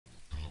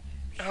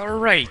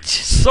Alright,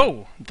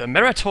 so the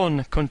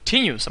marathon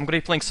continues. I'm gonna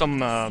be playing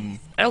some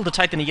Elder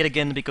Titan yet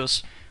again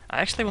because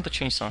I actually want to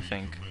change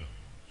something.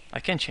 I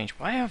can change.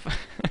 Why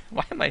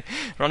am I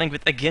running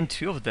with again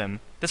two of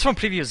them? That's from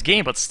previous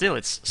game, but still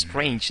it's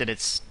strange that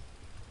it's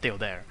still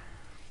there.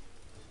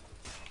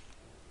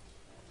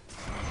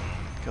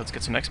 Okay, let's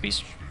get some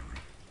XPs.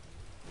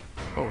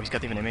 Oh, he's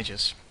got even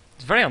images.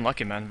 It's very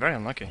unlucky, man. Very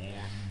unlucky.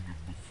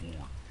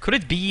 Could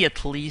it be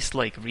at least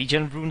like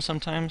regen runes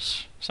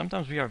sometimes?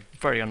 Sometimes we are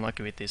very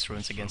unlucky with these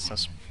runes against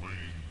us.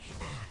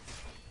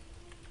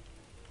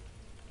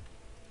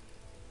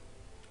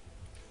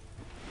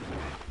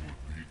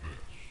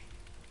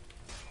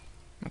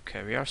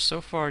 Okay, we are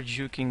so far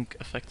juking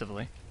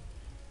effectively.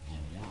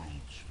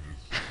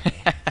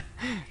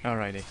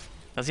 Alrighty.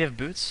 Does he have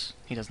boots?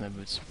 He doesn't have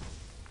boots.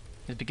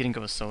 He's beginning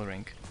of a soul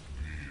ring.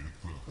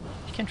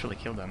 You can't really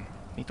kill them.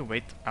 Need to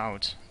wait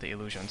out the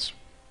illusions.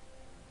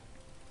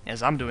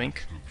 As I'm doing.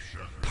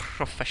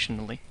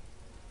 Professionally.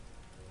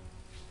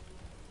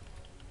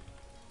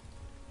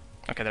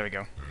 Okay, there we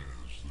go.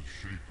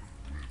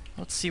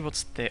 Let's see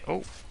what's there.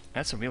 Oh,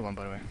 that's a real one,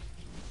 by the way.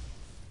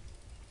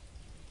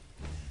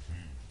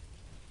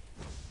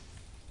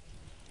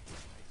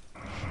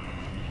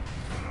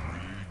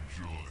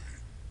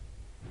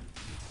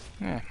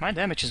 Yeah, my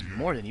damage is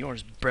more than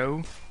yours,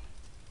 bro.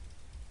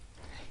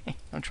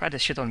 Don't try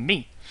this shit on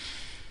me.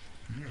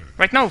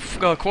 Right now,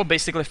 Quo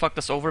basically fucked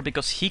us over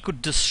because he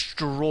could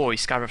destroy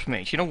Skywrath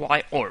Mage. You know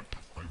why? Orb.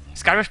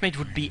 Skywrath Mage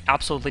would be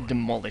absolutely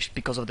demolished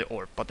because of the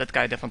orb, but that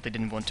guy definitely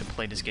didn't want to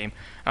play this game.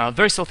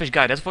 Very selfish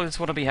guy. That's what's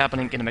going to be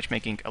happening in the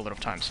matchmaking a lot of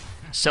times.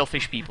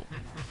 Selfish people.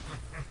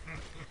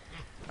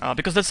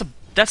 Because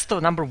that's the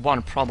number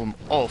one problem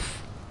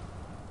of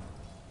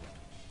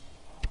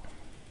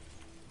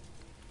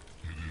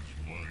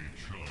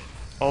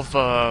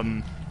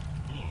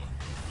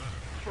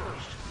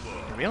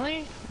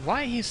really?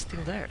 Why he's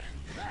still there?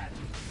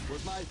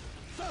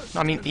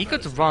 I mean, he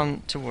could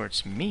run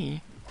towards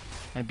me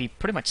and be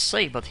pretty much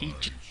safe, but he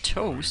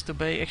chose to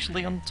be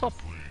actually on top.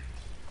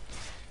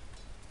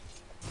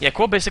 Yeah,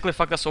 Quo basically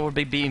fucked us over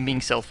by being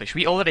selfish.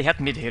 We already had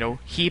mid hero.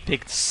 He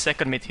picked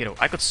second mid hero.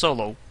 I could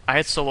solo. I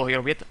had solo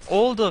hero. We had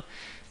all the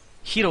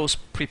heroes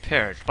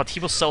prepared, but he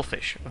was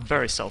selfish.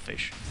 Very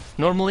selfish.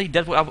 Normally,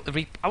 that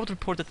I would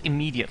report it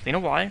immediately. You know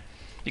why?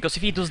 Because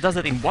if he does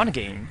that in one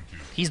game,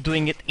 he's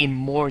doing it in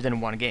more than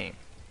one game.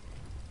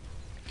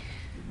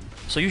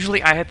 So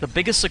usually I had the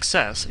biggest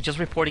success just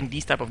reporting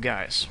these type of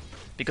guys,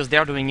 because they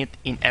are doing it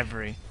in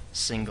every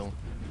single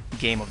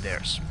game of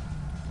theirs.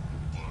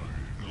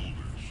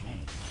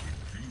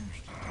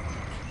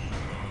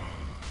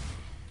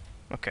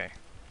 Okay.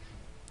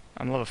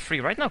 I'm level 3.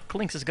 Right now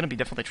Klinks is gonna be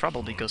definitely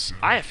trouble because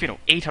I have,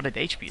 800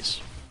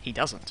 HPs. He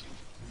doesn't.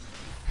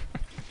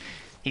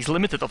 He's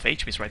limited of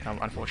HPs right now,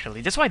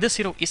 unfortunately. That's why this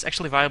hero is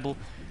actually viable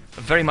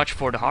very much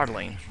for the hard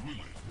lane.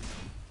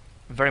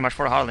 Very much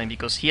for the hard lane,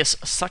 because he has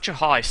such a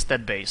high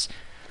stat base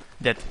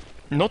that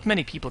not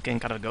many people can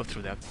kind of go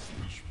through that.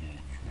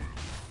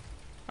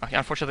 Okay,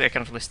 unfortunately I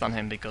cannot really stun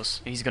him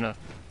because he's gonna...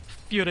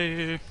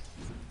 Fury!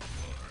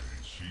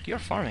 You're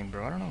farming,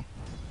 bro, I don't know.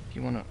 If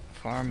you wanna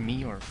farm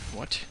me or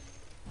what?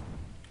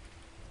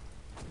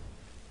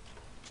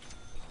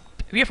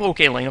 We have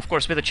OK lane, of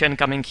course, with the Chen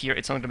coming here,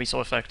 it's not going to be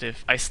so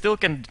effective. I still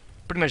can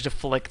pretty much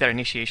deflect their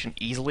initiation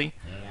easily.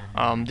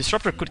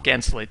 Disruptor could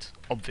cancel it,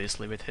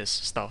 obviously, with his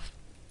stuff.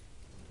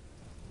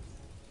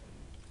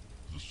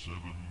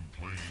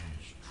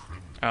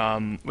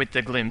 With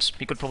the glimpse,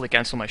 he could probably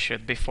cancel my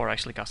shit before I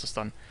actually cast a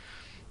stun.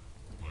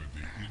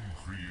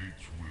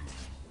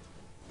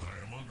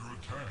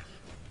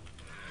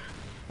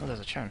 Oh,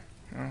 there's a Chen.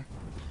 Oh.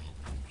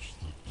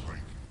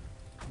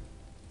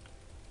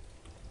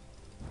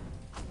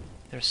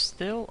 There's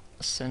still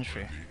a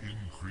sentry.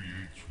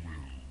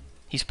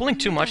 He's pulling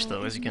too much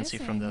though, as you can see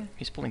from that.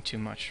 He's pulling too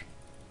much.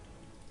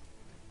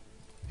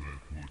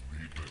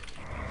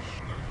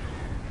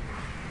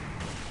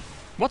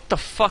 What the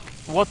fuck?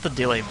 What the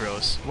delay,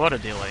 bros? What a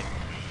delay.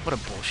 What a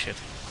bullshit.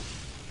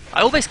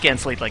 I always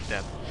cancel it like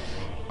that.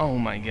 Oh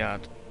my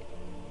god.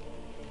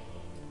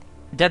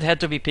 That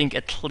had to be ping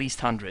at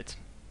least 100.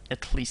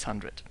 At least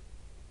 100.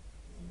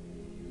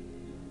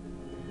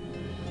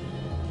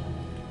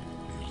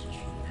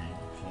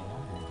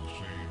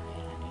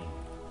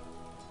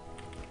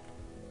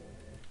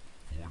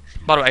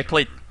 By the way, I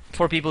played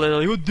 4 people that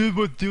are like,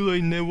 what delay?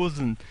 No,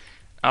 wasn't.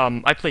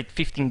 I played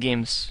 15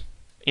 games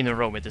in a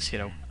row with this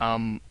hero.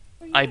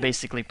 I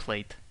basically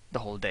played the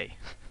whole day,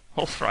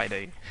 whole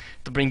Friday,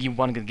 to bring you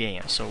one good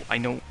game. So I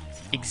know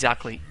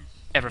exactly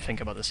everything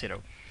about this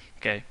hero.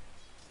 Okay.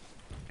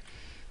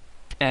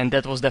 And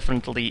that was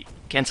definitely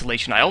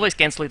cancellation. I always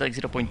cancel it like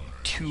 0.2,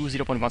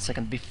 0.1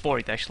 second before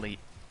it actually,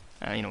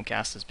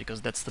 casts,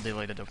 because that's the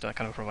delay that Dota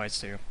kind of provides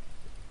to you.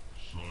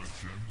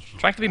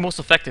 Trying to be most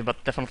effective,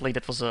 but definitely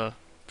that was a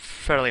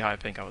fairly high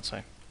ping, I would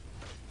say.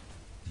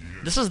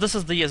 This is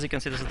the, as you can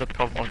see, this is the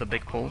top of the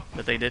big pull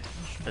that they did,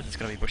 that is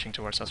going to be pushing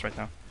towards us right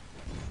now.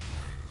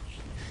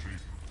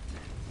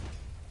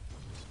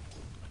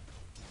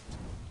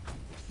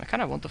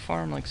 kinda want to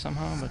farm, like,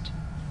 somehow, but...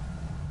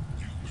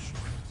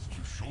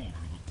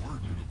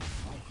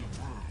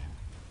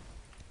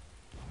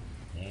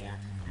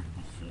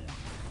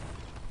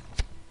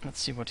 Let's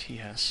see what he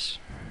has.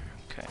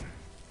 Okay.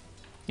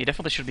 He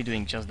definitely should be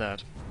doing just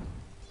that.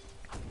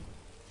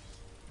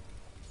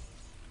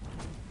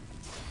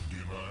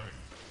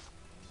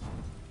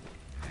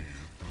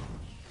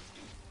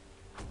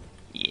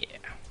 Yeah.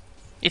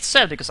 It's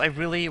sad because I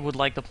really would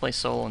like to play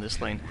solo on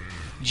this lane.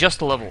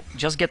 Just level.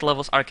 Just get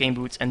levels, arcane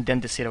boots, and then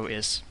this hero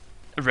is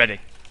ready.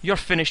 You're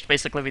finished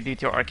basically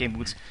with your arcane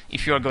boots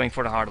if you are going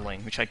for the hard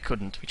lane, which I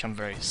couldn't, which I'm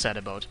very sad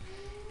about.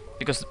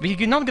 Because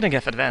we're not gonna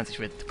get advantage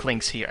with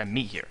Klinks here and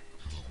me here.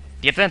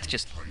 The advantage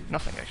is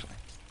nothing, actually.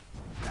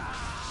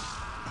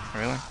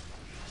 Really?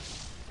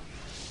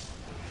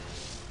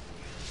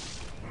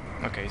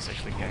 Okay, he's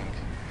actually getting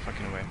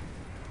fucking away.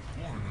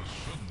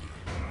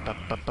 Ba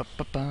 -ba -ba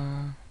 -ba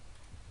 -ba.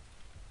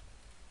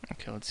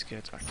 Okay, let's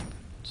get arcane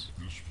boots.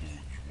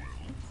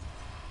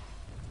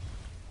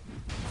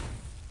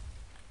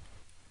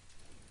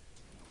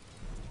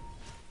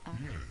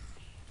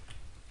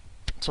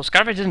 So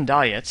Scarver didn't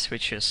die yet,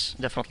 which is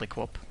definitely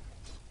Quop.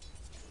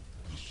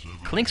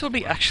 Klinks would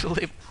be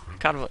actually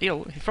kind of, you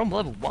know, from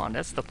level 1,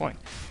 that's the point.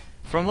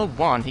 From level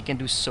 1 he can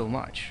do so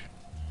much.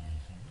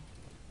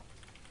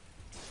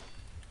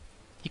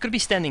 He could be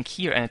standing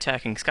here and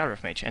attacking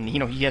Scarver Mage, and you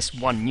know, he has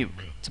one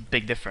nuke. It's a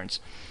big difference.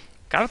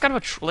 I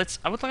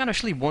would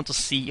actually want to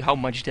see how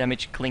much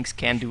damage Klinks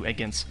can do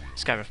against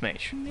Scarver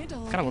Mage.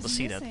 Kinda want to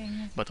see that,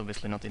 but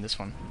obviously not in this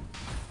one.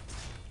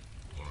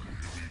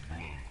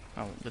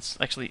 Oh, that's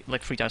actually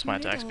like 3 times my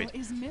attack speed.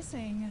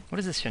 What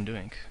is this Shen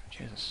doing?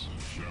 Jesus.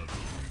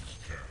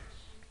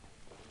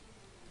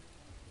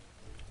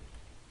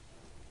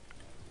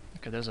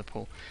 Okay, there's a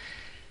pull.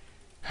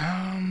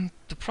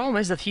 The problem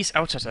is that he's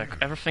auto attack.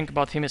 Everything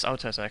about him is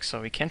auto attack,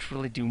 so he can't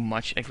really do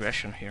much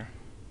aggression here.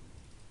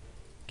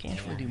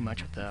 Can't really do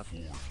much with that.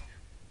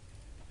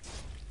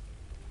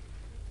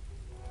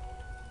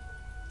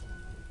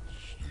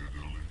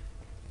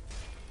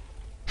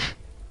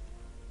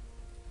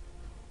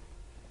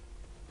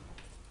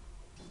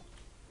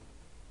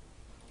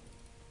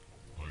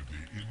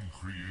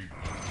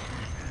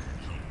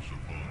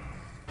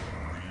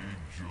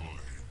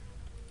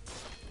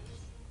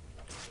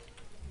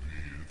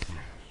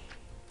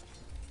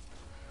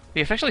 We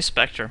have actually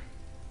Spectre.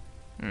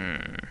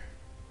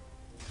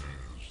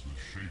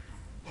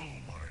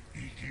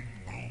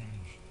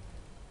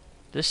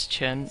 This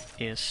Chen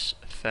is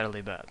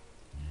fairly bad.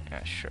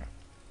 Yeah, sure.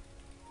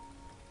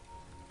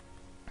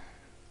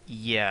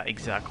 Yeah,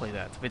 exactly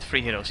that. With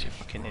 3 heroes, you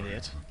fucking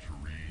idiot.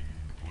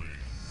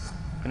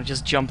 I'm gonna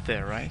just jump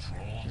there, right?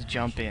 Just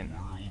jump in.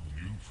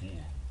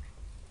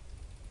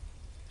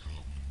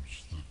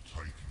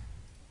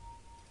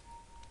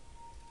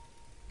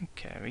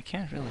 Okay, we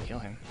can't really kill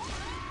him.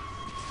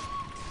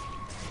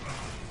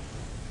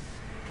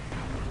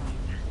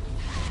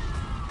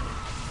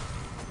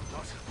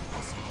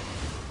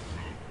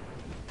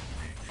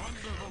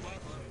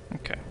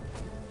 Okay.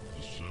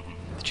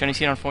 The Chen is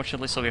here,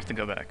 unfortunately, so we have to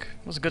go back.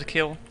 It was a good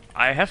kill.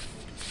 I have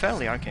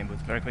fairly arcane boot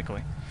very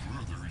quickly.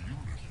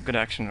 Good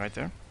action right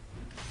there.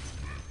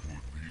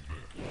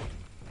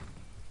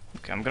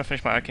 Okay, I'm gonna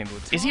finish my arcane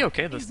boot. Is he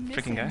okay, this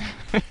freaking guy?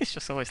 He's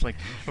just always like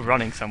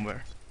running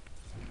somewhere.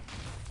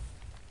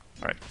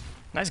 Alright.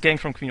 Nice gang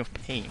from Queen of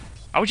Pain.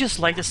 I would just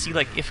like to see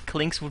like if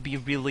Klinks would be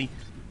really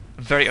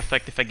very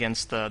effective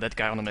against that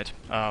guy on the mid,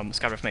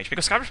 Scarver Mage.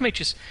 Because Scarver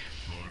Mage is...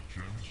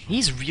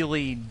 he's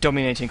really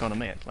dominating on the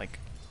mid. Like,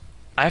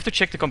 I have to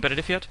check the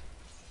competitive yet,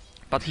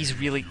 but he's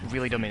really,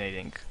 really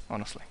dominating,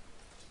 honestly.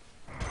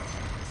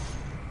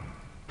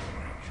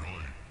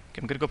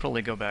 Okay, I'm gonna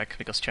probably go back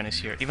because Chen is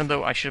here, even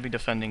though I should be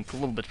defending a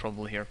little bit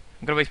probably here.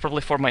 I'm gonna wait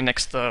probably for my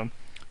next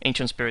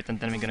Ancient Spirit and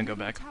then we're gonna go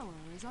back.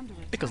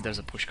 Because there's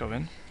a push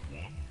going.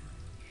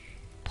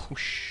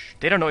 Push.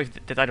 They don't know if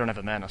that I don't have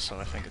a mana, so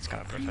I think it's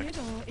kind of perfect.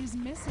 Middle is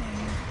missing.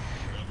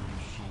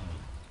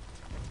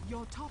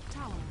 Your top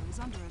tower is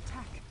under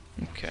attack.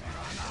 Okay.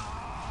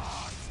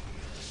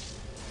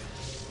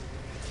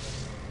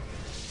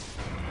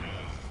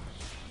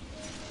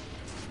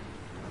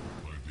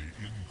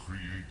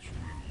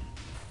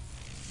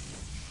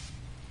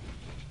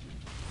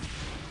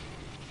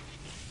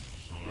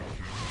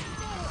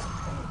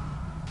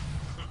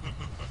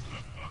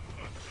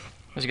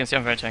 As you can see,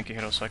 I'm very tanky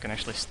hero, so I can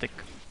actually stick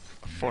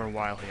for a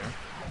while here.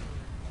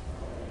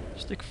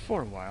 Stick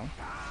for a while.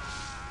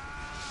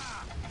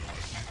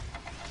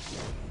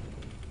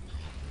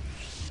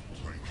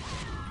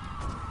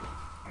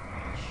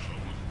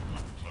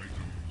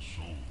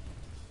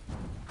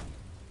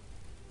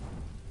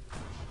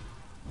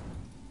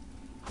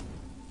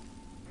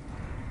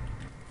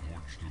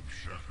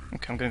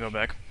 Okay, I'm gonna go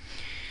back.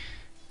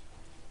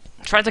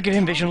 Try to give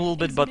him vision a little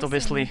bit, but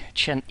obviously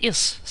Chen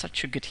is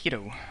such a good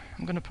hero.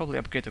 I'm gonna probably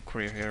upgrade the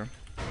courier here.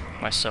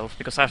 myself,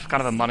 because I have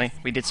kind of a money.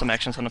 We did some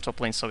actions on the top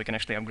lane so we can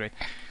actually upgrade.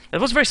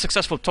 That was very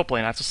successful top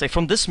lane, I have to say.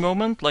 From this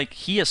moment, like,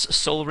 he has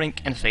Soul Ring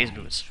and Phase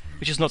Boots,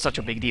 which is not such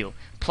a big deal.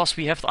 Plus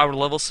we have our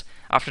levels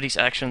after these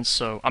actions,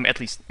 so at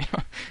least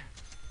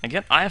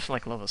again, I have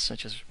like levels,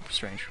 which is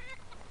strange.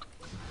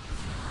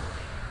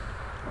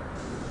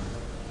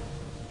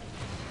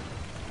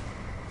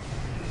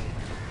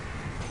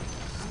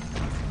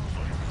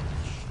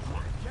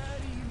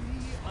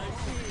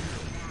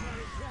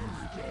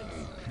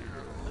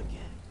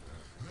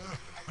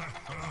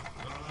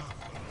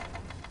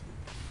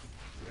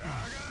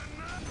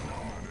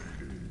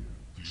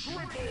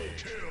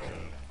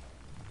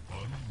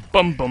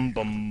 Bum bum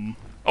bum.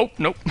 Oh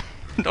no!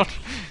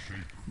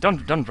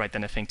 don't write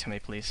anything to me,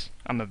 please.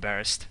 I'm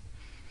embarrassed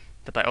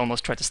that I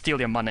almost tried to steal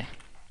your money.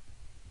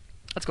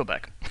 Let's go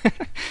back.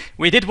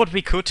 We did what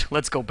we could.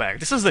 Let's go back.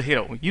 This is the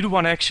hero. You do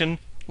one action.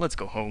 Let's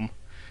go home.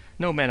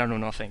 No mana, no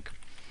nothing.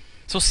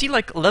 So see,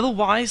 like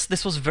level-wise,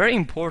 this was very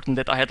important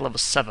that I had level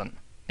 7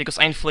 because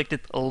I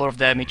inflicted a lot of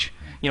damage.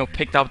 You know,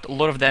 picked out a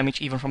lot of damage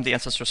even from the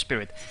Ancestor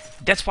Spirit.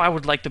 That's why I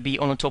would like to be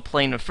on the top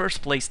lane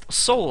first placed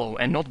solo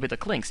and not with the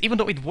Clinks, even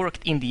though it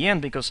worked in the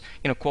end because,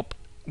 you know, Quop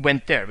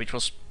went there, which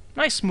was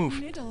nice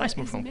move. Nice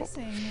move from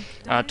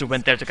Quop. To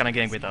went there to kind of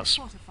gang with us.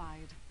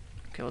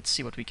 Okay, let's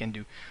see what we can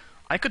do.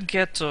 I could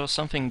get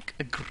something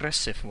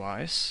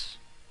aggressive-wise.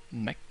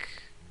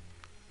 Mech.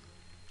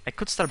 I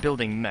could start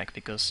building mech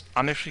because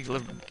I'm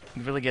actually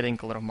really getting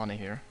a lot of money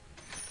here.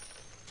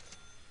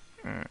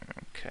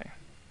 Okay.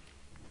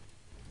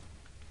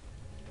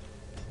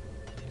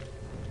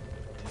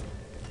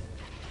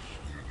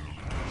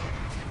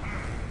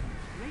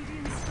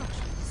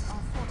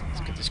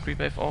 Let's get this creep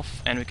wave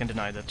off, and we can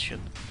deny that shit.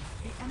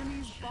 The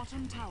enemy's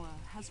bottom tower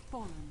has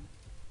fallen.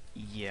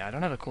 Yeah, I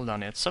don't have a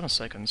cooldown yet. 7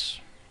 seconds.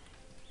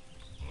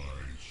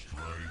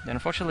 They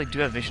unfortunately do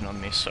have vision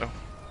on me, so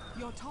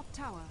Your top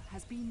tower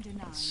has been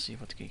denied. let's see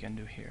what we can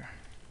do here.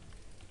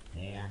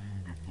 Yeah,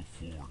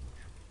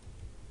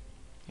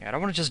 I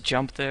don't want to just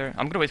jump there.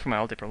 I'm gonna wait for my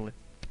ulti probably.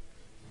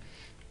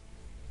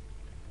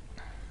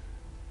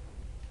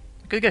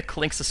 I could get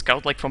Clinks to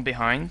scout like from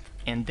behind,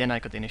 and then I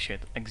could initiate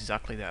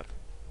exactly that.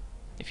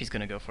 If he's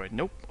gonna go for it.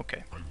 Nope.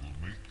 Okay. I will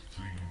make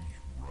things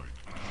right.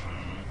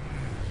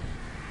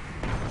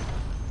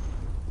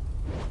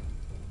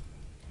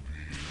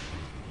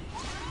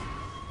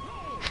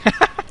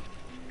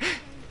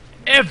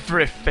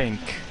 Everything!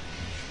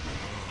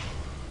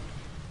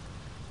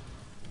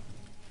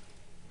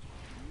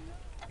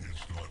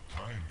 It's not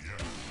time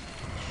yet.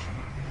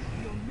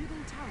 Your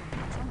middle tower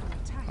is under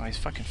attack. Oh, he's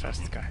fucking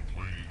fast, this guy.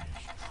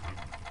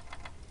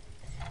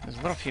 There's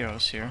a lot of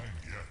heroes here.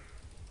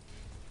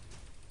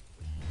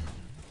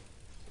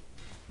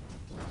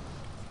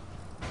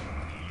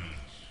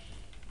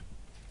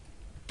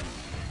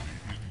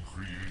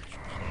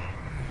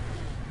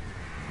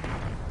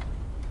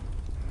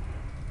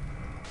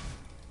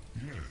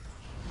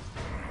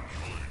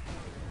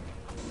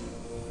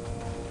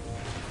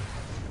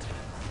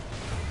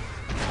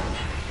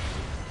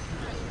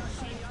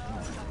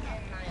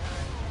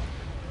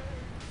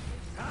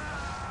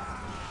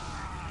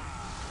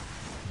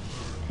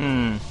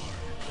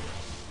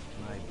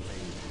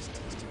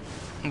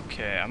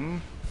 Okay,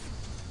 I'm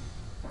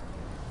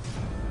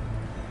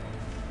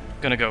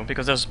gonna go,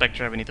 because there's a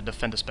Spectre, we need to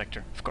defend the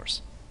Spectre, of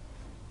course.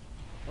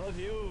 Of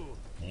you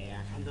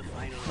and the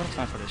final. What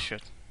time for this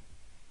shit?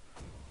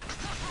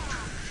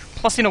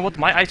 Plus, you know what,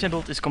 my item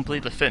build is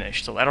completely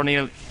finished, so I don't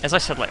need, as I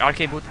said, like,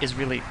 Arcade Boot is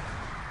really...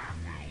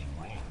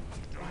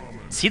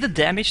 See the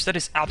damage? That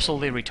is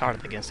absolutely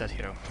retarded against that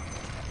hero.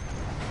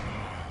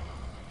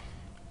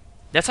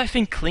 That's, I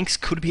think, Clinks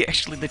could be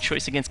actually the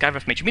choice against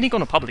Skywrath Mage. Meaning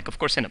on a public, of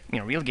course, in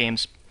a, real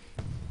games.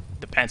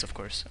 Depends, of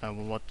course,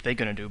 what they're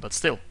gonna do, but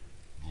still.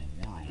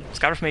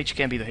 Skywrath Mage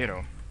can be the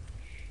hero.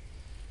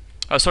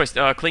 Oh, sorry,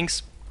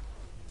 Clinks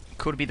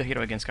could be the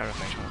hero against Skywrath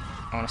Mage,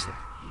 honestly.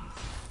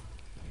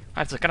 I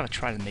have to kind of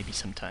try it maybe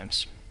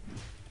sometimes.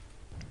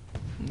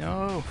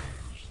 No!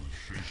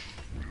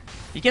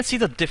 You can see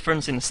the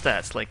difference in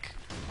stats, like...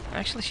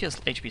 Actually, she has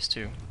HPs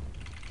too.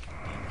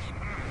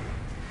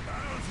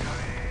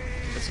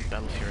 That's a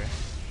Battle Fury.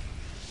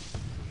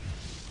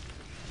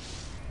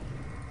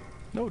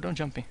 No, don't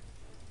jump me.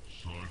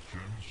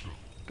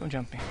 Don't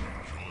jump me.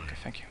 Okay,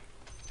 thank you.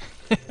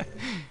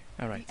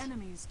 Alright. The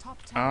enemy's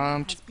top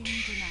tower has been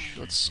denied.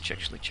 Let's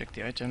actually check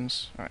the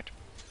items. Alright.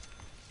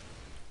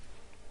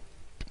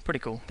 Pretty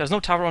cool. There's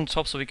no tower on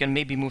top, so we can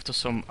maybe move to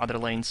some other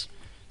lanes.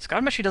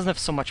 Scar Machine doesn't have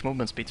so much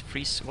movement speed.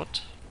 Freeze,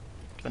 what?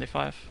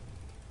 25?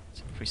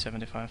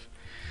 375.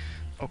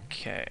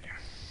 Okay.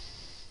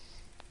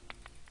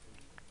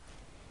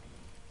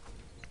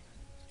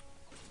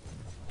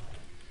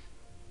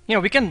 You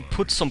know, we can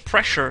put some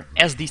pressure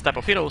as these type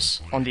of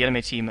heroes on the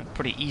enemy team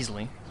pretty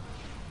easily.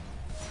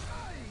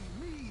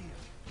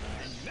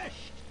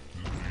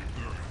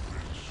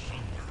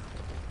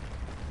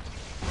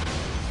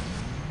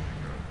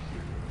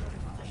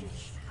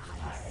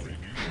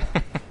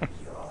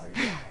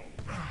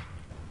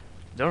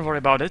 Don't worry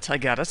about it, I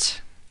got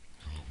it.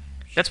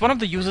 That's one of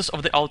the uses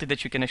of the ulti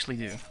that you can actually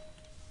do. Death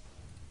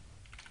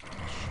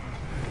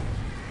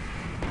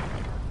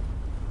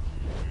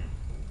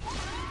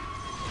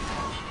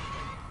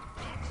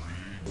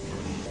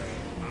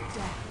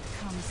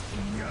comes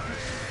in.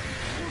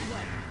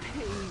 What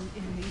pain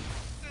in me.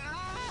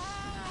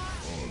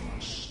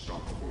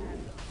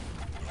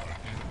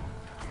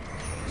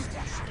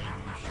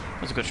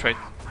 That's a good trade,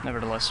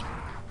 nevertheless.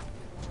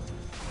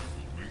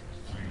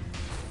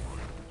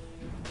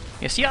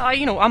 Yes, yeah,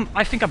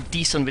 I think I'm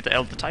decent with the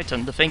Elder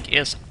Titan. The thing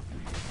is,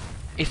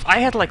 if I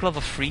had like level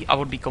 3, I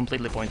would be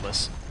completely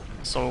pointless.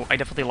 So I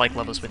definitely like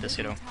levels with this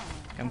hero.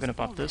 I'm gonna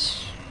pop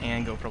this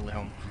and go probably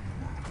home.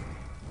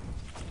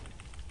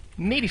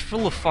 Maybe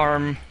full of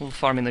farm, little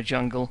farm in the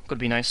jungle could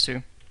be nice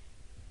too.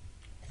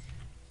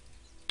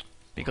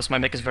 Because my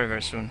mech is very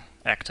very soon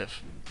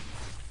active.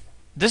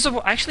 This is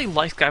what I actually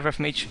like Skywrath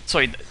Mage.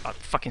 Sorry,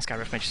 fucking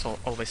Skywrath Mage is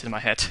always in my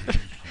head.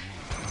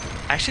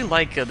 I actually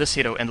like this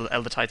hero and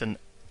Elder Titan.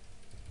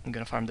 I'm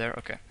gonna farm there,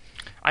 okay.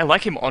 I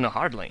like him on a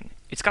hard lane.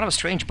 It's kind of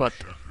strange, but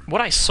what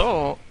I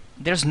saw,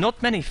 there's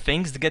not many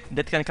things that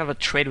can kind of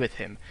trade with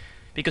him.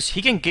 Because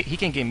he can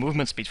gain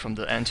movement speed from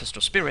the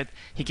Ancestor Spirit,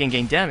 he can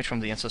gain damage from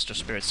the Ancestor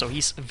Spirit, so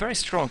he's very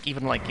strong,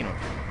 even like,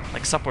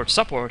 like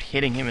support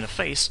hitting him in the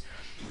face.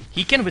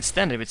 He can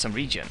withstand it with some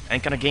regen,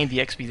 and kind of gain the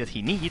XP that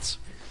he needs.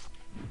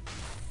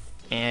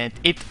 And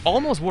it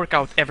almost worked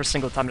out every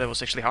single time that I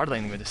was actually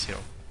hardlining with this hero.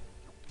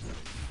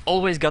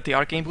 Always got the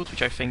Arcane Boot,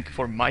 which I think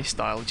for my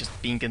style,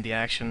 just being in the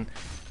action,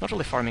 not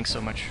really farming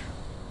so much.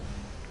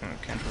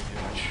 Can't really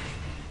do much.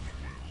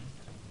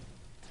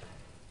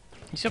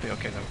 He's gonna be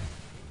okay though.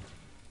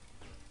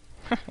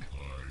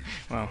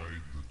 Wow.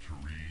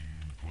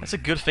 That's a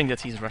good thing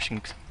that he's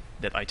rushing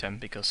that item,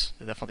 because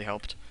it definitely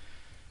helped.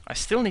 I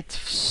still need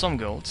some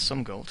gold,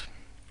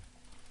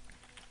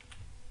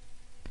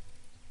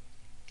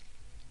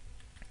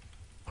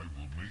 I will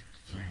make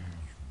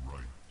things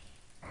right.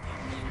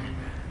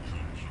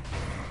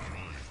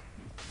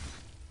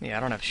 Yeah, I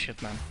don't have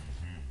shit, man.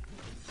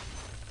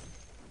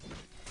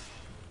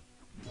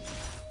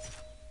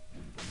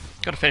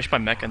 Gotta finish my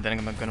mech and then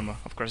I'm gonna,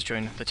 of course,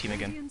 join the team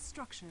again. Radiant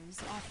structures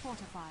are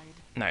fortified.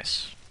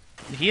 Nice.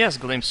 He has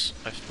glimpse.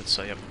 Let's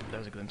say, yep,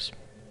 there's a glimpse.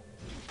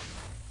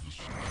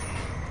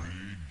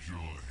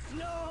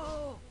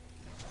 No!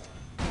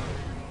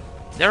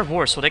 They're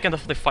wars, so they can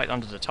definitely fight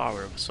under the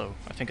tower, so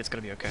I think it's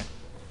gonna be okay.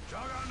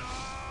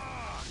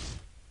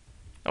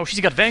 Oh, she's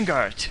got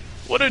Vanguard!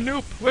 What a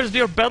noob! Where's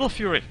your Battle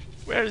Fury?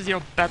 Where's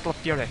your Battle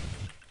Fury?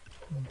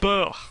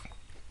 Buh!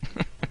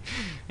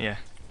 Yeah.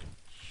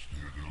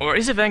 Or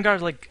is it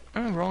Vanguard like,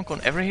 wrong on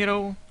every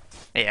hero?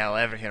 Yeah, well,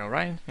 every hero,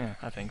 right? Yeah,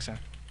 I think so.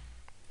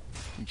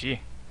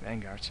 Gee,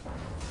 Vanguard.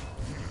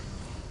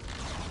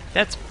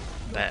 That's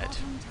bad.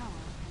 Bottom tower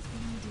has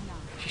been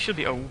denied. She should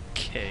be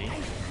okay.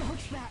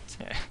 Dodge that.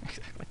 Yeah,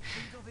 exactly.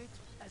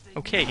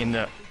 Okay, in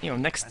the,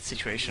 next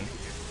situation.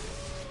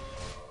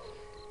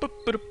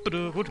 Would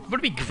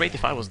it be great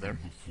if I was there?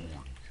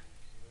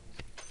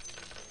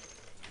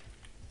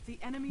 The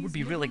enemy's Would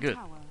be really middle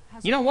good. tower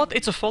has You know what? fallen.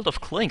 It's a fault of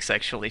Clinks,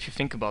 actually, if you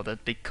think about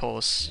it,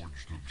 because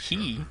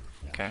he...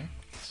 Okay,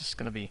 this is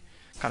gonna be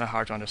kinda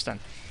hard to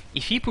understand.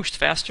 If he pushed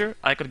faster,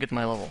 I could get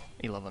my level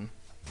 11.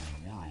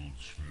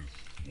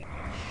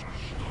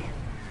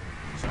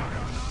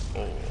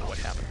 Oh, what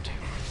happened?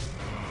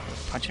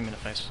 Punch him in the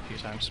face a few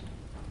times.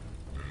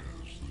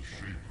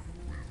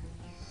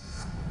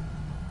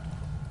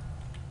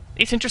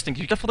 It's interesting,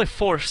 you definitely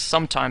force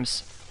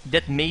sometimes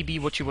that may be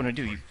what you want to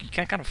do. You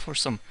can kind of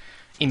force some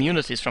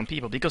immunities from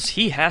people, because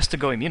he has to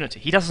go immunity.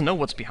 He doesn't know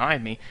what's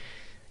behind me.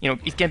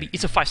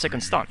 It's a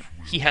 5-second stun.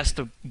 He has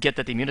to get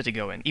that immunity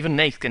going. Even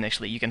Nakes can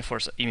actually, you can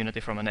force immunity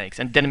from a Nakes,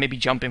 and then maybe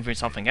jump in for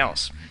something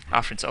else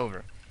after it's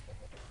over.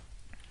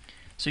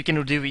 So you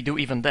can do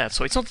even that.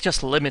 So it's not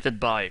just limited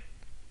by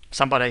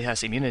somebody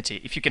has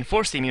immunity. If you can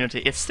force the immunity,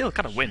 it's still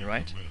kind of win,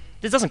 right?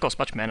 This doesn't cost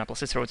much mana,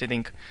 plus it's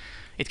rotating.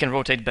 It can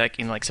rotate back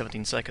in like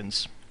 17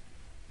 seconds.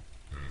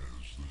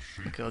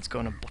 Okay, let's go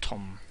on a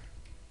bottom.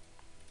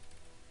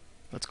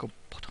 Let's go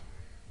bottom.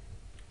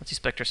 Let's see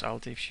Spectre's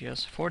ulti if she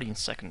has 14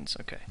 seconds,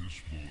 okay.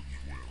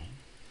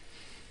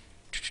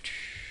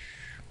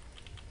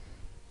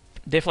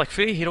 They have like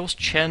 3 heroes,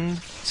 Chen,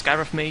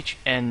 Skywrath Mage,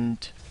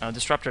 and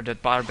Disruptor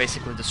that are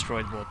basically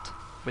destroyed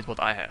with what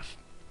I have.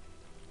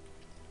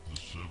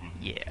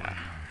 Yeah.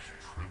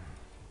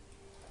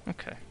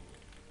 Okay.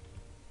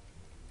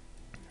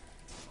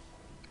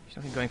 There's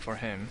nothing going for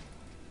him.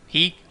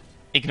 He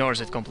ignores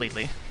it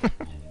completely.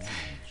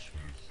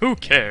 Who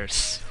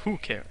cares? Who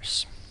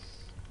cares?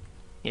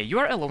 Yeah, you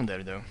are alone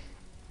there, though.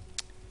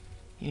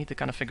 You need to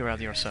kind of figure out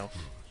yourself.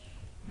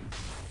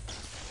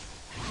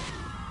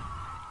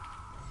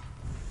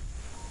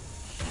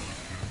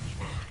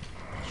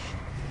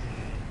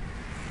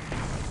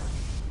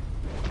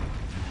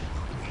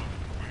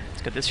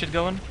 Let's get this shit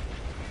going.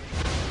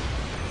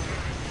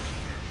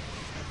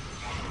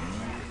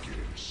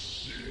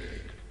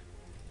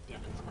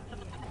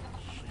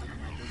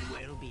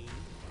 Well-being.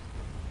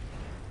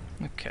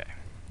 Okay.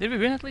 Did we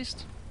win at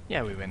least?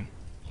 Yeah, we win.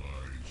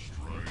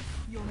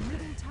 Your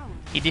middle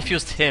He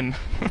defused him.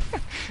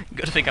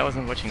 Good thing I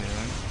wasn't watching that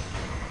one.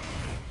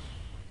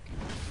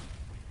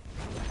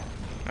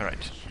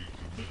 Alright.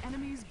 The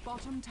enemy's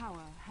bottom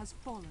tower has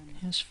fallen.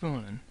 It's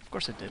fallen. Of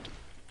course it did.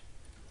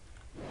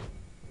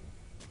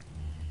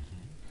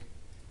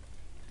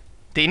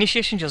 The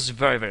initiation just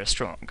very, very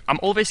strong. I'm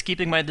always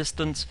keeping my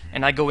distance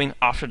and I go in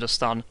after the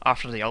stun,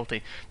 after the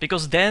ulti.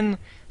 Because then,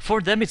 for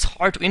them it's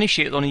hard to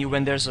initiate on you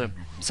when there's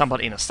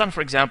somebody in a stun,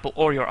 for example,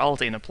 or your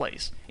ulti in a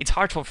place. It's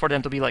hard for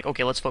them to be like,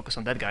 okay, let's focus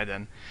on that guy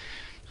then.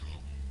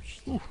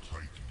 Ooh.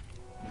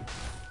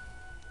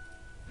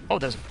 Oh,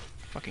 there's a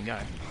fucking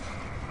guy.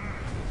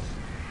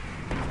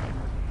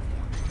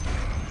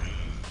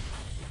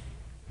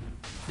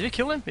 Did we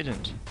kill him? We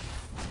didn't.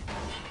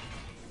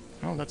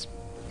 Oh, that's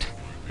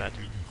bad.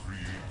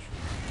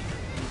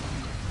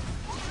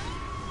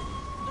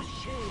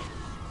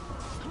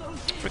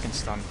 Freaking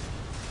stun.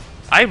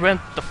 I ran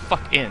the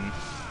fuck in.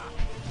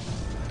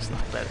 It's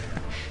not bad.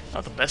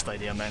 Not the best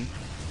idea, man.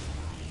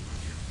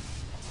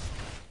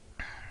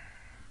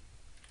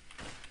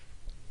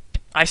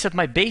 I said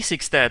my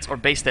basic stats or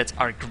base stats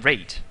are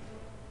great.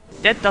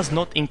 That does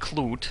not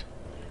include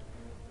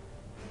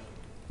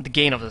the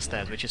gain of the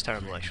stat, which is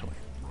terrible actually.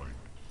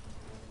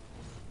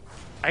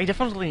 I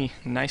definitely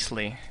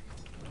nicely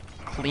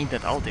cleaned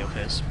that ulti of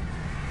his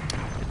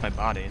with my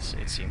body,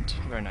 it seemed,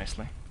 very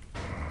nicely.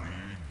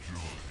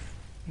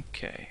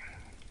 Okay.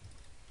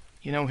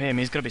 You know him,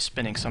 he's gonna be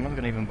spinning, so I'm not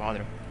gonna even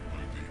bother.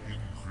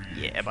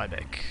 Yeah,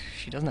 buyback.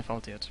 She doesn't have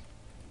ulti yet.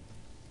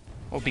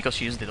 Oh, because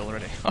she used it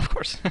already, of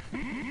course.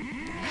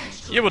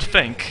 You would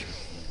think.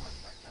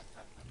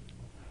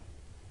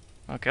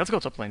 Okay, let's go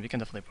top lane, we can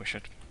definitely push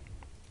it.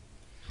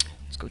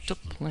 Let's go top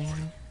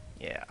lane.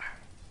 Yeah.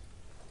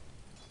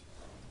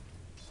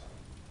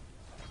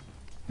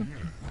 The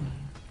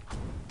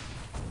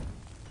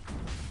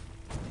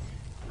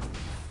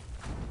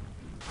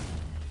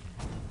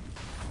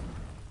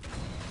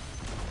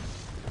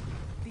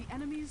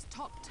enemy's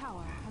top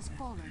tower has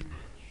fallen.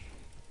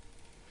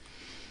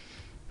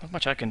 Not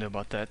much I can do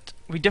about that.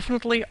 We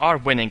definitely are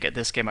winning at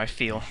this game, I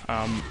feel.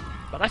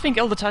 But I think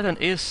Elder Titan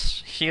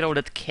is hero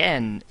that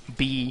can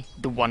be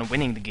the one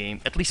winning the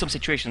game. At least some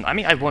situation. I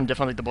mean, I won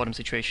definitely the bottom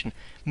situation.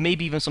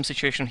 Maybe even some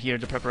situation here,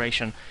 the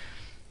preparation.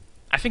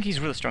 I think he's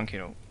a really strong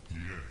hero.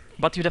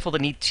 But you definitely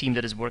need a team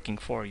that is working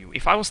for you.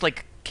 If I was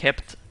like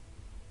kept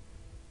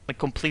like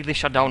completely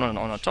shut down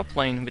on a top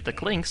lane with the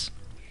Clinks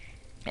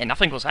and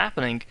nothing was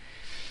happening,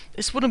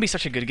 this wouldn't be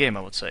such a good game,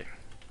 I would say.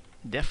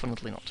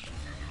 Definitely not.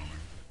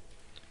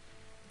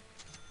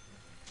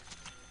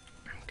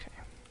 Okay.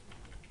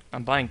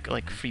 I'm buying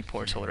like 3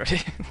 ports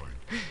already.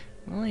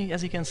 Well,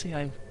 as you can see,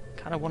 I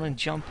kind of want to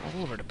jump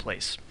all over the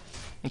place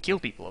and kill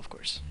people, of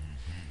course.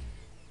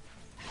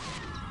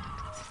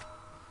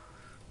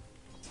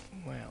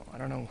 Well, I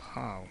don't know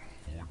how.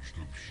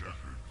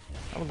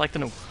 I would like to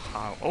know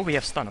how. Oh, we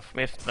have stun.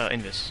 We have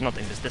invis. Not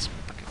invis, this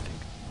fucking thing.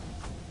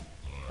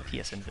 But he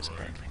has invis,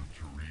 apparently.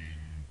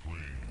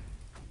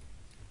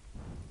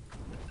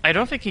 I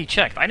don't think he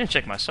checked. I didn't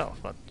check myself,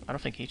 but I don't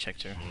think he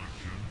checked too.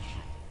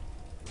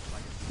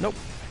 Nope.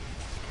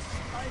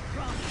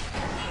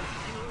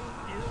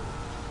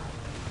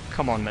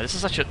 Come on, man. This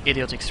is such an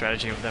idiotic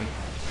strategy of them.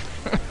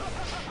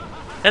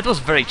 That was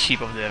very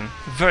cheap of them.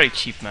 Very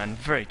cheap, man.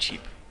 Very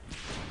cheap.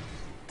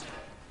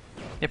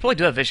 They probably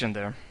do have vision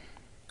there,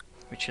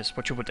 which is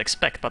what you would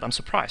expect, but I'm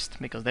surprised,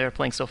 because they are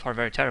playing so far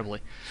very terribly.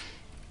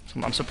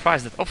 So I'm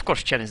surprised that, of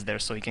course, Chen is there,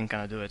 so he can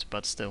kind of do it,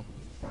 but still.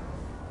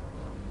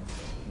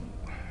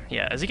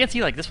 Yeah, as you can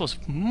see, like, this was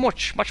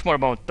much more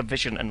about the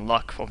vision and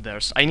luck of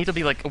theirs. I need to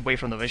be, like, away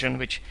from the vision,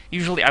 which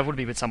usually I would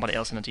be with somebody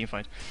else in a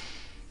teamfight.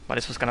 But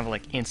this was kind of,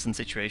 like, instant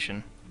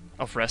situation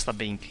of Resta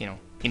being, you know,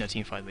 in a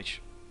teamfight,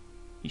 which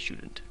he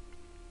shouldn't.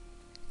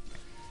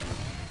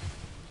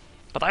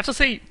 But I have to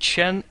say,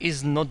 Chen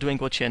is not doing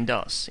what Chen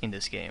does in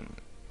this game.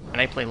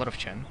 And I play a lot of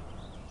Chen.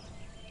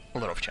 A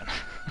lot of Chen.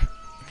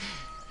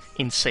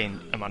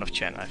 Insane amount of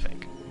Chen, I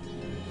think.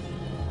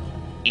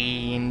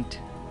 And...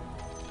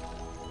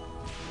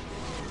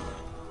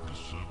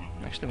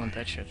 I actually want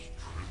that shit.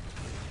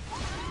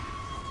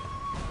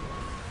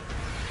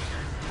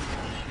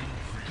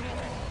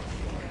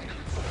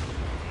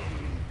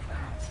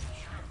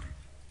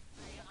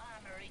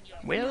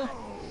 Well...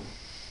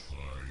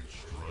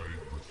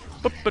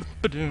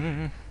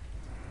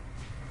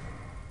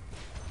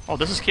 Oh,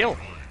 this is kill.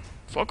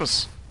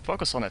 Focus.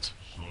 Focus on it.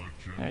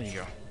 There you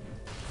go.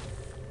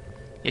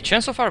 Yeah,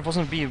 Chen so far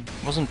wasn't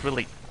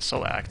really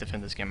so active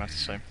in this game, I have to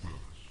say.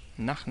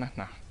 Nah.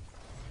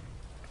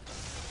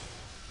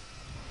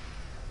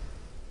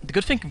 The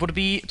good thing would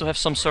be to have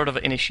some sort of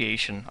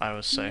initiation, I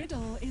would say.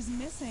 Middle is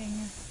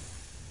missing.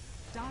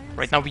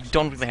 Right now we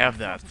don't really have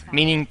that.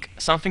 Meaning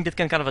something that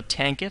can kind of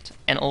tank it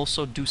and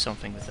also do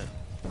something with it.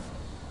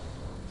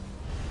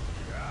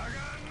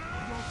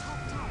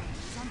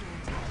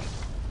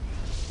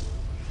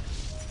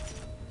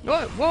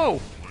 What? Whoa!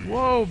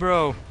 Whoa,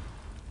 bro!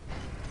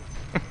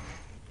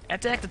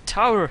 Attack the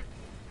tower!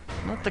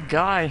 Not the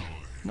guy.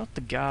 Not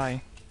the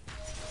guy.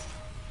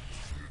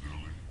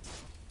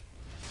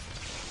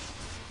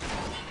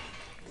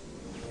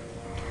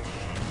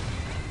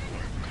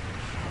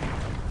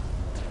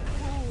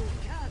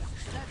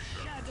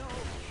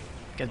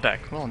 Get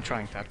back. Well, I'm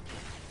trying that.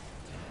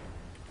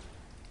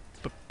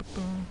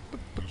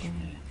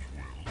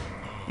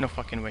 No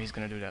fucking way he's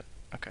gonna do that.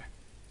 Okay.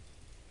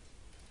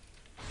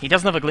 He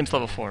doesn't have a glimpse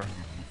level 4.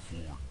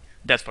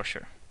 That's for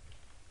sure.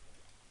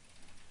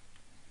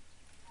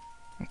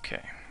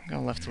 Okay. I'm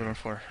gonna left lever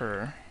for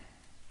her.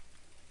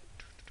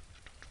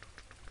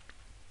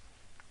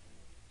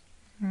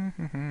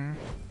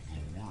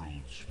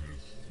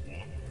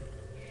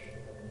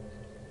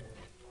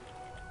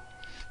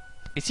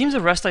 It seems the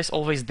Resta is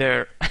always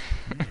there,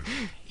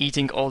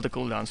 eating all the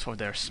cooldowns for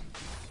theirs,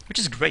 which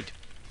is great.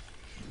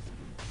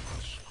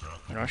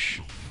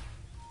 Rush?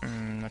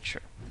 Not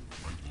sure.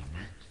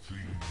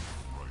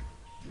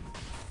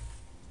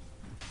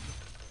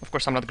 Of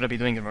course, I'm not gonna be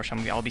doing a rush.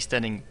 I'll be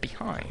standing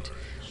behind.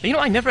 But, you know,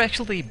 I never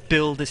actually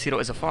build this hero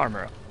as a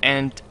farmer,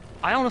 and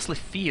I honestly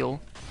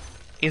feel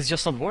it's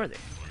just not worthy.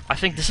 I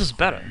think this is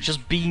better.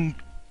 Just being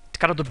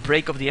kind of the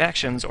break of the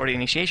actions or the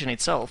initiation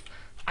itself.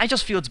 I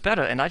just feel it's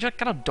better, and I just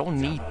kind of don't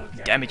need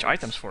damage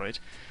items for it.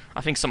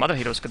 I think some other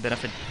heroes could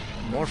benefit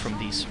more from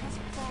these.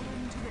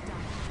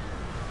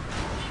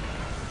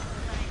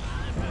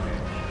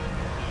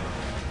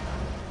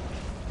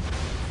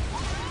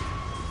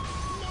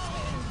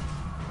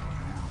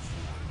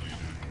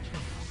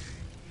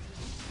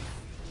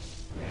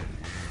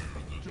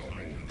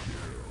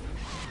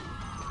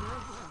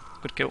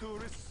 Good kill.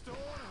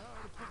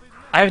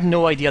 I have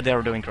no idea they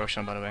were doing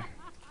Roshan, by the way.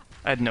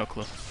 I had no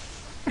clue.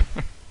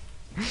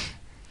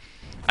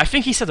 I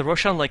think he said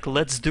Roshan like,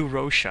 let's do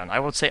Roshan. I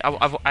would say,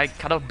 I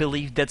kind of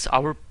believe that's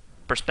our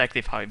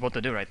perspective what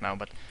to do right now,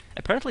 but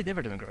apparently they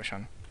were doing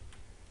Roshan.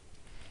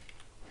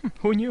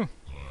 Who knew? I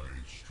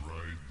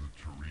stride the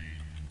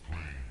terrain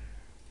plain.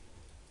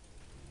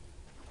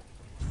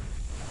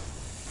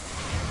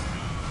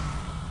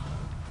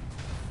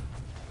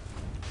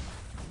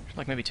 Should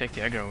like maybe take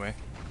the aggro away.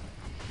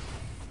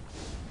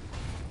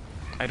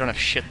 I don't have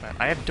shit, man.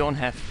 don't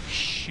have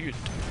shit.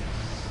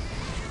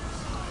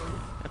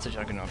 That's a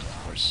Juggernaut,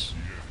 of course.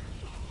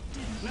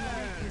 Did you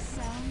like the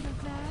sound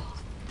of that?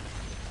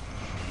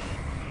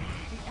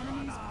 The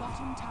enemy's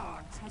bottom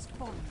tower has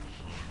fallen.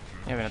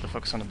 Yeah, we have to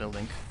focus on the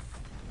building.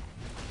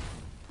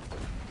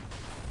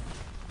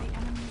 The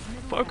enemy's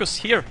middle Focus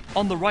here,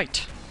 on the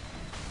right.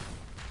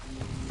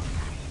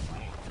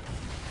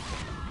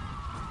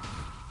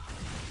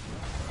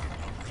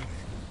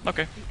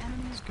 Okay,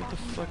 let's get the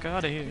fuck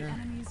out of here.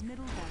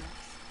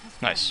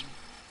 Nice.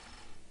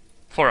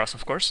 For us,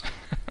 of course.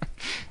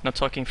 Not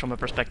talking from a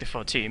perspective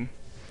of a team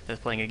that's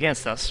playing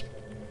against us.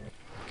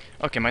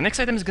 Okay, my next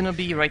item is gonna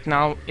be, right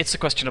now, it's a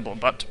questionable,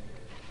 but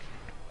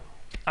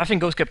I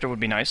think Ghost Captor would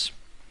be nice.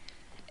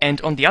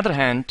 And on the other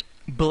hand,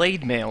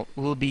 Blade Mail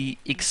will be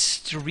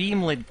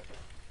extremely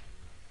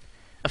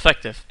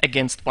effective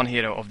against one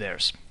hero of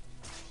theirs.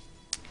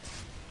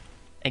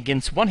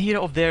 Against one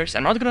hero of theirs,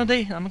 I'm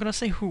gonna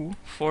say who,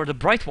 for the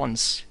bright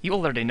ones, you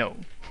already know.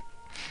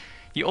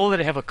 You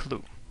already have a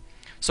clue.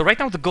 So right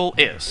now the goal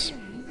is,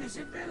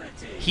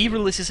 he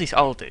releases his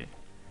ulti.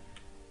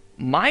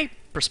 My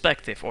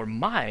perspective, or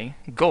my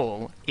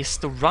goal, is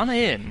to run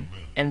in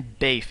and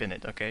bathe in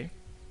it, okay?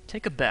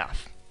 Take a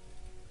bath.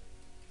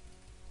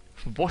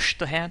 Wash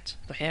the head,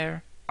 the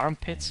hair,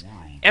 armpits,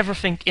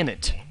 everything in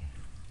it.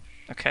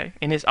 Okay?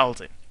 In his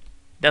ulti.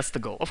 That's the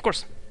goal. Of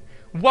course,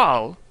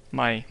 while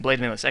my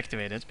Blade Mail is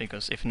activated,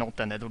 because if not,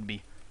 then that would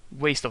be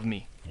waste of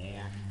me.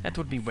 That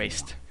would be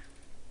waste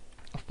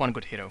of one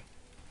good hero.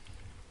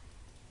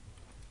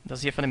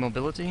 Does he have any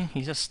mobility?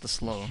 He's just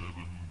slow.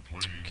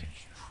 Okay.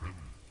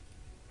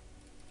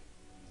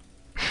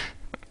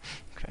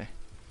 Okay.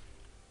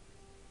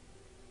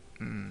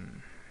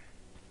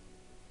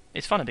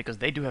 It's funny because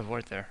they do have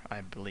ward there,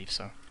 I believe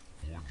so.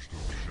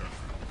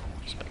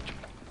 Respect.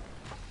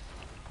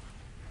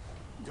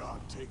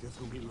 God taketh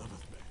whom he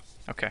loveth best.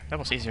 Okay, that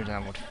was easier than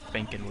I would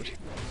think it would.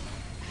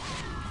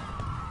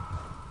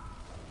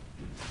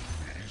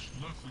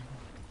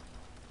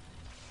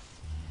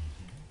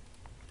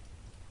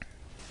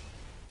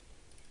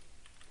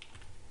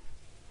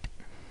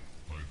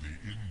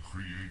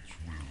 Creates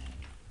will.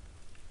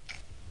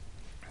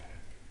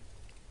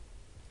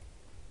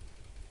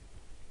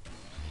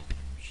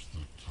 Comes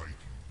the Titan.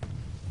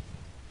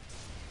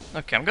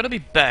 Okay, I'm gonna be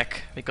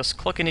back, because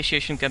clock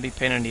initiation can be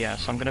pain in the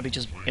ass, so I'm gonna be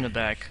just in the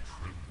back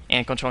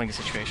and controlling the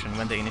situation.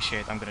 When they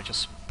initiate, I'm gonna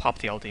just pop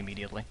the ulti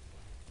immediately.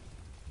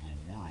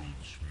 The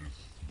Worldsmith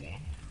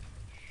wanders.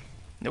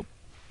 Nope.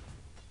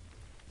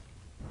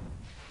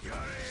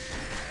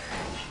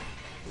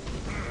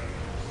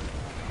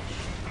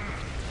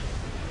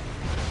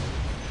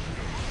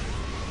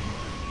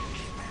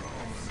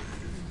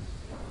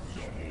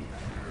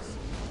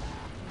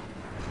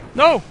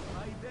 No!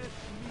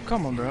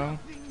 Come on, bro.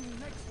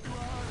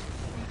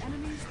 The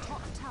enemy's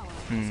top tower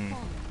has fallen.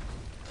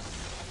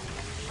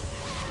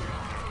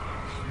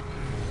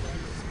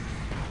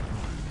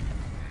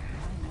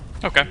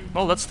 Okay,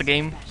 well that's the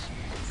game.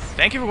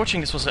 Thank you for watching.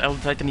 This was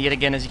Elder Titan yet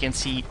again. As you can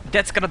see,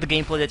 that's kind of the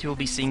gameplay that you will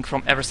be seeing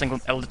from every single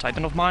Elder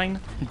Titan of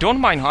mine. Don't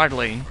mind hard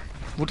lane.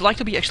 Would like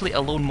to be actually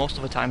alone most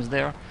of the times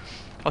there.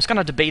 I was kind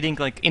of debating,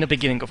 like, in the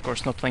beginning, of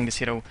course, not playing this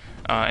hero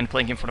and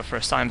playing him for the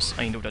first times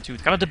in Dota 2,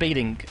 kind of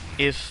debating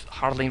if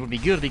Hardlane would be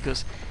good,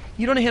 because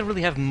you don't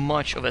really have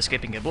much of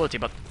escaping ability,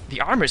 but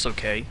the armor is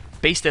okay,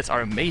 base stats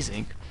are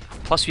amazing,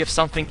 plus you have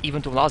something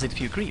even to last it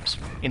few creeps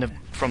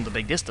from the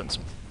big distance.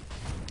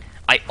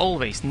 I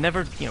always,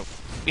 never,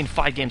 in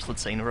 5 games,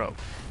 let's say, in a row,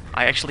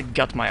 I actually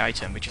got my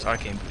item, which is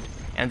Arcane Boot,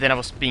 and then I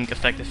was being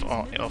effective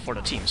for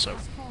the team, so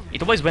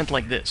it always went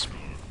like this.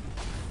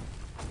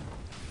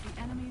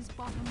 The enemy's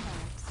bottom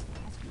barracks.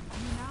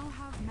 You now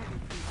have mega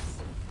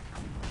creeps.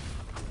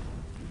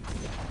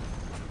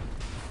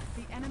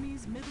 The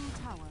enemy's middle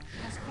tower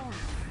has fallen.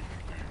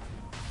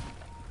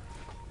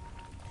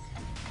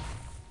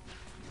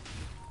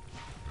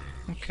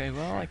 Okay,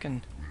 well, I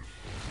can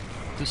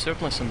do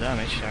certainly some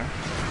damage there.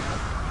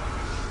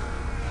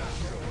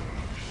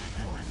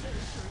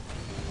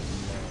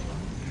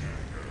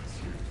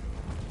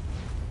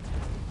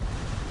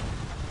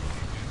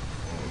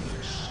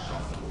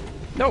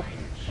 No!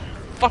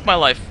 Fuck my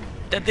life.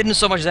 That didn't do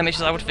so much damage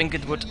as I would think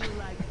it would.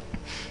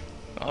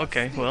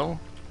 Okay, well,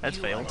 that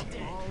failed.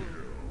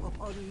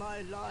 Upon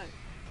my life.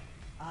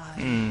 I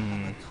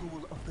am a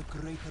tool of the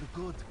greater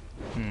good.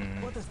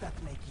 What does that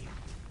make you?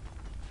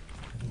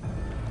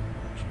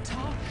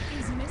 Top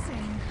is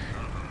missing.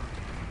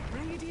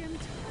 Radiant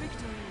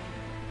victory.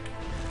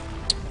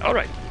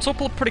 Alright, so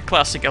pull pretty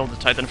classic Elder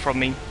Titan from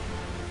me.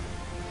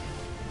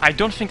 I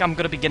don't think I'm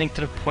gonna be getting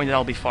to the point that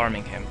I'll be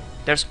farming him.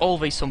 There's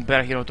always some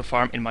better hero to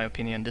farm, in my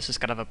opinion. This is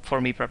kind of a, for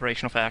me,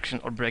 preparation of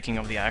action or breaking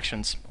of the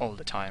actions all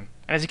the time.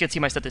 And as you can see,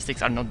 my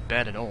statistics are not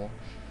bad at all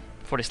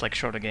for this, like,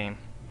 shorter game.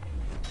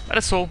 But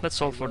that's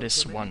all for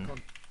this one.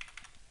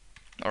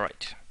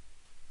 Alright.